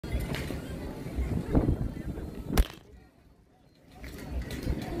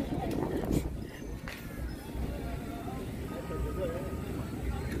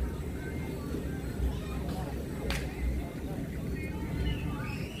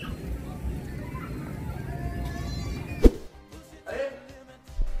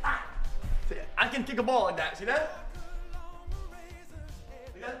can kick a ball like that. See that?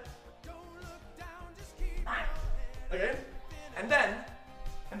 See that? Okay. And then,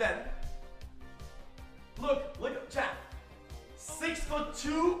 look, chat.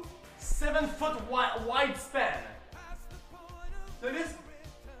 6'2", 7 foot wide span. Like this?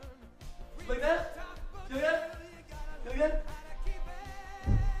 Like that? Like that? Like that?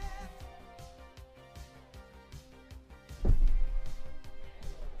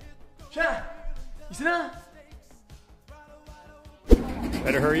 Chat, you see that?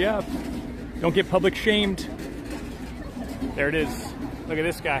 Better hurry up. Don't get public shamed. There it is. Look at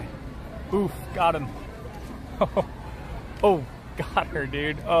this guy. Oof, got him. Oh, got her,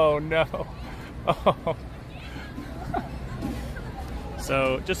 dude. Oh no. Oh.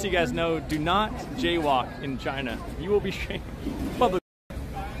 So, just so you guys know, do not jaywalk in China. You will be shamed. Public.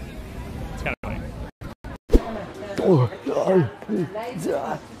 It's kind of funny.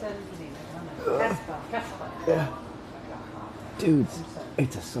 Yeah. Dude,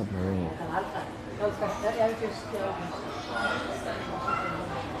 it's a submarine.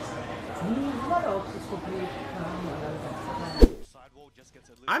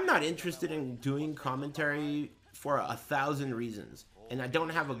 I'm not interested in doing commentary for 1,000 reasons, and I don't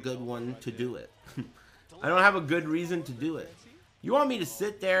have a good one to do it. I don't have a good reason to do it. You want me to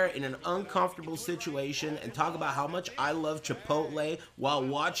sit there in an uncomfortable situation and talk about how much I love Chipotle while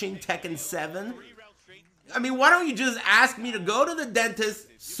watching Tekken 7? I mean, why don't you just ask me to go to the dentist,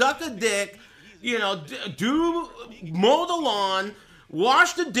 suck a dick, you know, mow the lawn,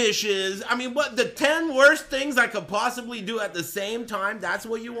 wash the dishes. I mean, what, the 10 worst things I could possibly do at the same time? That's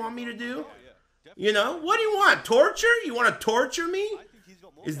what you want me to do? You know, what do you want? Torture? You want to torture me?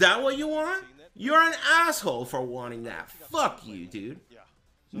 Is that what you want? You're an asshole for wanting that. Fuck you, dude.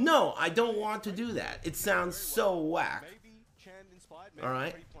 No, I don't want to do that. It sounds so whack.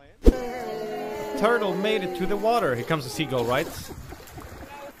 Alright? Turtle made it to the water. Here comes the seagull, right?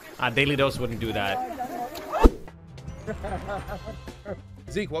 Daily Dose wouldn't do that.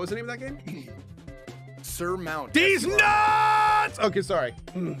 Zeke, what was the name of that game? Surmount. These nuts! Okay, sorry.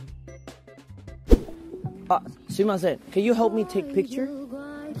 すいません. Can you help me take picture?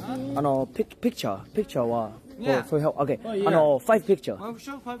 Picture は for help. Okay. 5 picture.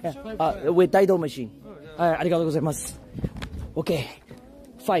 With Daido machine. ありがとうございます. Okay.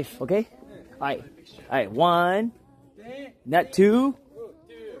 5, okay? Alright, 1, not 2,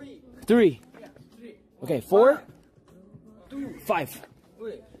 3. Okay, 4, 5.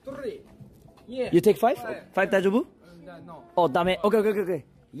 You take 5? 5 大丈夫? Oh, ダメ. Okay.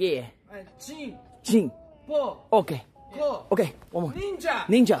 Yeah. チン. Okay. Okay, one more.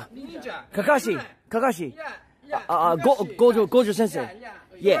 Ninja. Kakashi. Gojo sensei.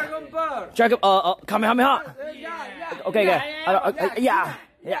 Yeah. Dragon. Kamehameha. Okay. Yeah.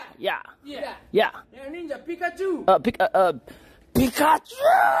 Ninja Pikachu. Pikachu.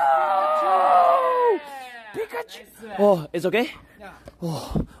 Oh, it's okay?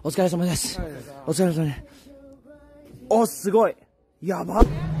 Oh, お疲れ様です。お疲れ様です。お、すごい。やば。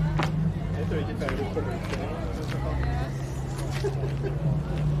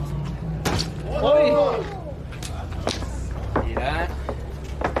Mira.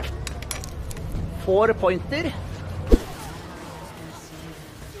 4 pointer.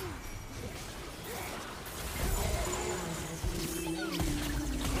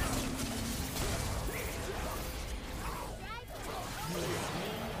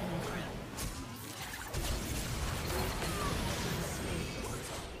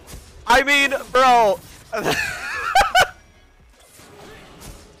 I mean, bro.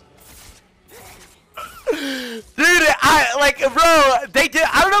 Dude, bro, they did.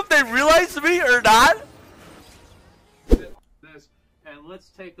 I don't know if they realized me or not. This, and let's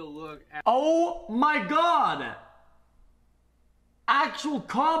take a look at. Oh my god! Actual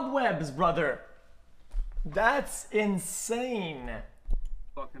cobwebs, brother. That's insane.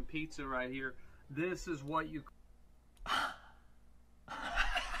 Fucking pizza right here. This is what you.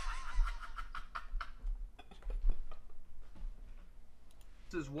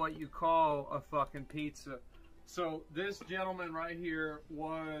 This is what you call a fucking pizza. So this gentleman right here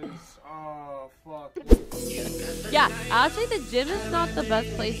was, fuck. Yeah, actually the gym is not the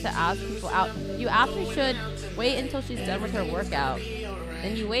best place to ask people out. You actually should wait until she's done with her workout.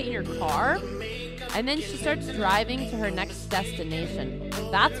 Then you wait in your car, and then she starts driving to her next destination.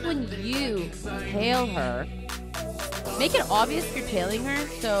 That's when you hail her. Make it obvious you're tailing her,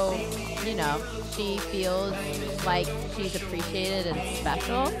 so, you know, she feels like she's appreciated and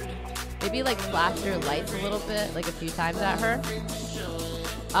special. Maybe like flash your lights a little bit, like a few times at her.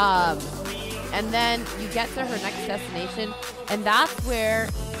 And then you get to her next destination, and that's where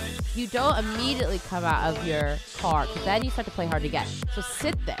you don't immediately come out of your car, because then you start to play hard to get. So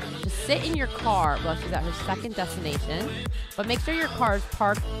sit there. Just sit in your car while she's at her second destination. But make sure your car is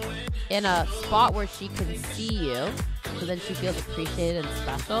parked in a spot where she can see you, so then she feels appreciated and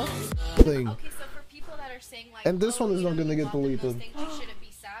special. Thing. Okay, so for people that are saying like, And this one is not gonna get deleted. Shouldn't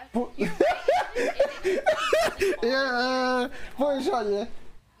be sad. Põe, olha.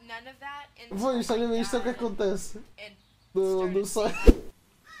 None of that. Põe, olha isto é o que acontece. Do site.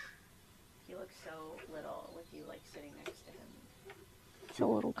 He looks so little with you like sitting next to him. He's a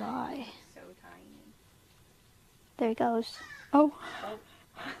little guy. So tiny. There he goes. Oh.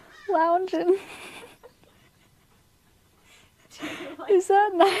 Lounging. Is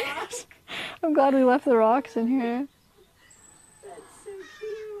that nice? I'm glad we left the rocks in here. That's so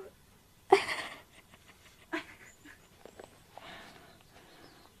cute.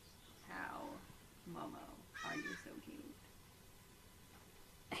 How, Momo, are you so cute?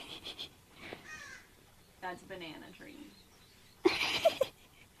 That's banana tree.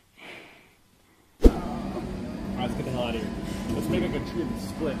 Alright, let's get the hell out of here. Let's make like a tree and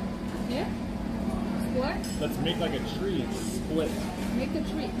split. Yeah? What? Let's make like a tree and split. Make a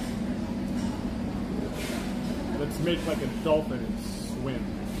tree. Let's make like a dolphin and swim.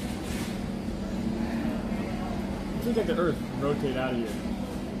 It seems like the earth can rotate out of here.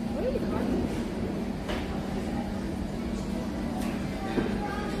 What are you talking about?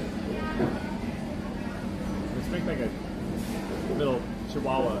 Let's make like a little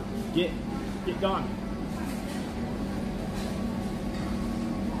chihuahua. Get gone.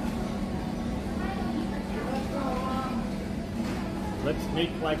 Let's make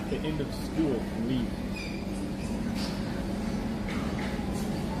like the end of school and leave.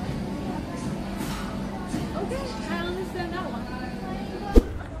 Okay, I understand that one.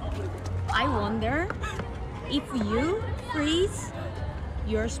 I wonder if you freeze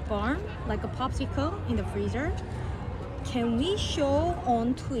your sperm like a popsicle in the freezer, can we show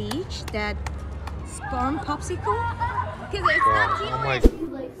on Twitch that sperm popsicle? Because it's not humorous.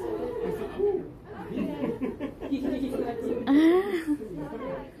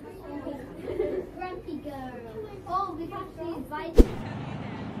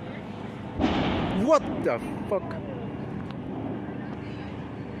 What the fuck?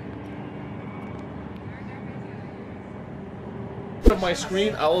 On my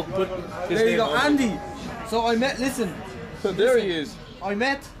screen, I will put his There you name go, on Andy. So I met. Listen. There he is. I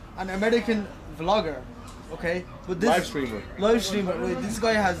met an American vlogger. Okay, but this Live streamer. Live streamer. Wait, this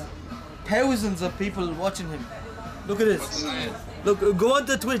guy has thousands of people watching him. Look at this. Look, go on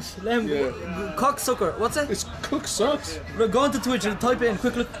to Twitch. Let him cocksucker. What's that? It's cook sucks. Look, go on to Twitch and type it in.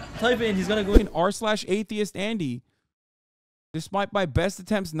 Quick, look. Type it in. He's gonna go in r/atheist Andy. Despite my best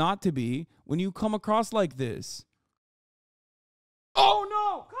attempts not to be, when you come across like this. Oh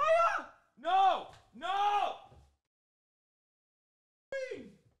no!